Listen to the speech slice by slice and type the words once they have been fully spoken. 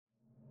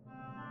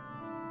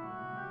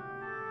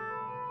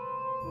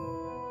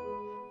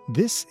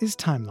This is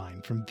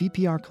Timeline from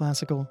VPR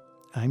Classical.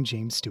 I'm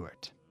James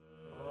Stewart.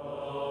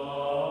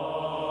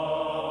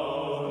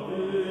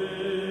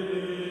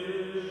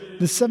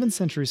 The 7th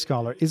century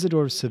scholar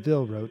Isidore of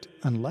Seville wrote,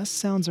 "Unless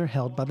sounds are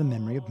held by the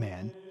memory of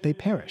man, they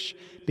perish,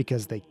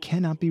 because they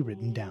cannot be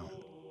written down."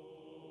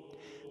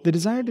 The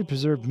desire to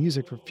preserve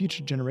music for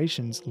future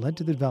generations led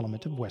to the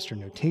development of Western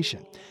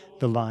notation,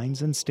 the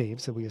lines and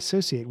staves that we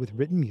associate with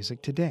written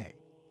music today.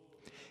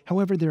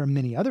 However, there are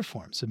many other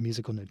forms of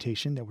musical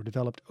notation that were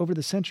developed over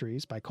the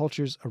centuries by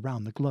cultures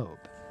around the globe.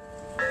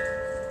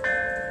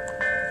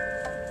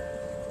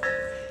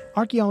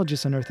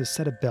 Archaeologists unearthed a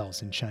set of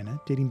bells in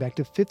China dating back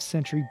to 5th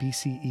century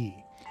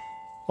BCE.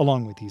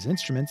 Along with these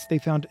instruments, they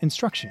found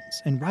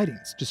instructions and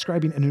writings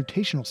describing a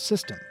notational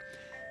system.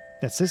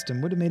 That system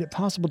would have made it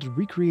possible to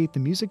recreate the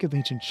music of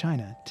ancient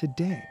China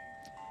today.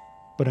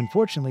 But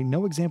unfortunately,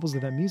 no examples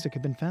of that music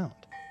have been found.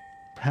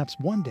 Perhaps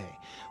one day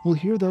we'll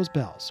hear those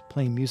bells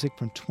playing music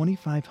from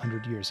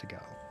 2,500 years ago.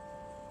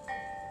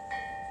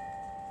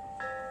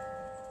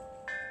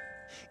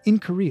 In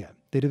Korea,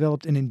 they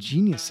developed an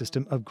ingenious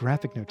system of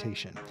graphic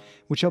notation,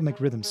 which helped make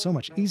rhythm so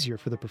much easier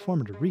for the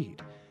performer to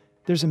read.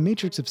 There's a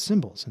matrix of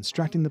symbols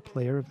instructing the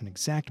player of an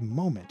exact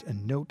moment a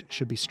note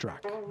should be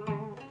struck.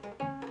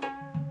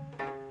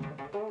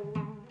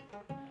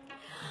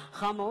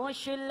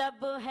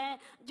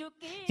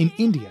 In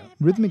India,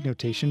 rhythmic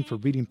notation for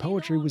reading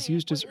poetry was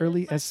used as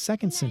early as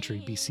 2nd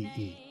century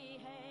BCE.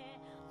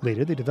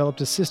 Later, they developed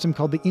a system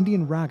called the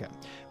Indian raga,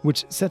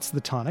 which sets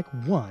the tonic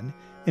 1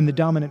 in the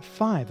dominant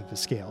 5 of the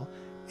scale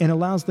and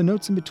allows the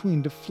notes in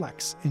between to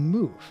flex and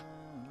move.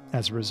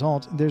 As a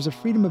result, there's a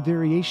freedom of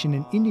variation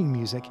in Indian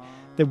music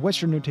that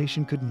Western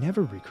notation could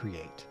never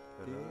recreate.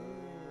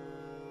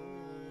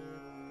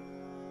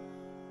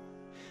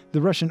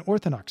 The Russian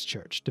Orthodox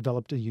Church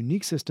developed a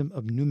unique system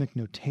of mnemic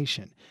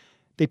notation.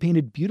 They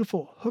painted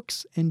beautiful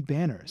hooks and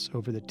banners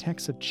over the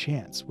texts of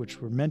chants, which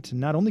were meant to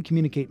not only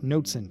communicate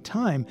notes and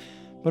time,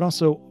 but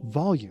also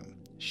volume,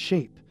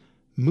 shape,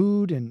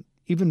 mood, and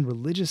even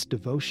religious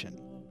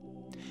devotion.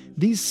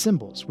 These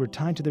symbols were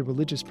tied to their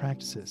religious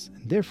practices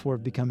and therefore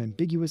have become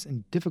ambiguous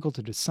and difficult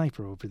to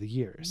decipher over the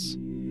years.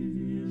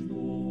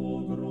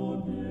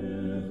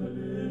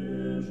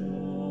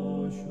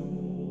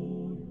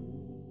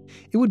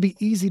 It would be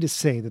easy to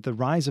say that the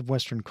rise of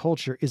Western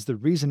culture is the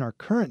reason our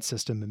current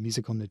system of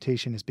musical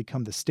notation has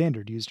become the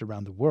standard used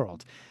around the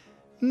world.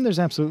 And there's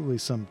absolutely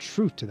some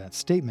truth to that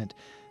statement.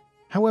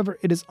 However,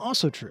 it is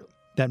also true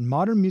that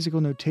modern musical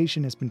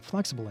notation has been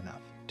flexible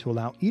enough to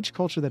allow each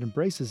culture that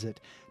embraces it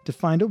to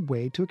find a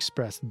way to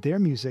express their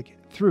music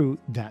through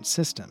that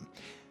system.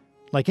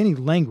 Like any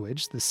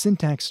language, the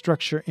syntax,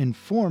 structure, and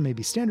form may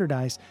be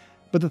standardized,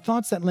 but the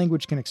thoughts that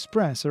language can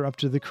express are up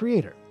to the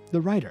creator,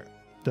 the writer,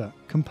 the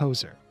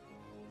composer.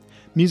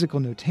 Musical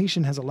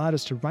notation has allowed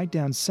us to write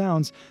down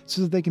sounds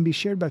so that they can be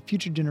shared by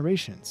future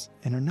generations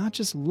and are not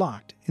just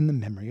locked in the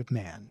memory of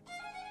man.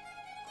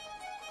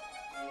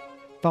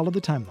 Follow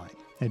the timeline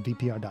at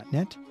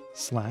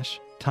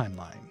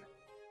vpr.net/timeline.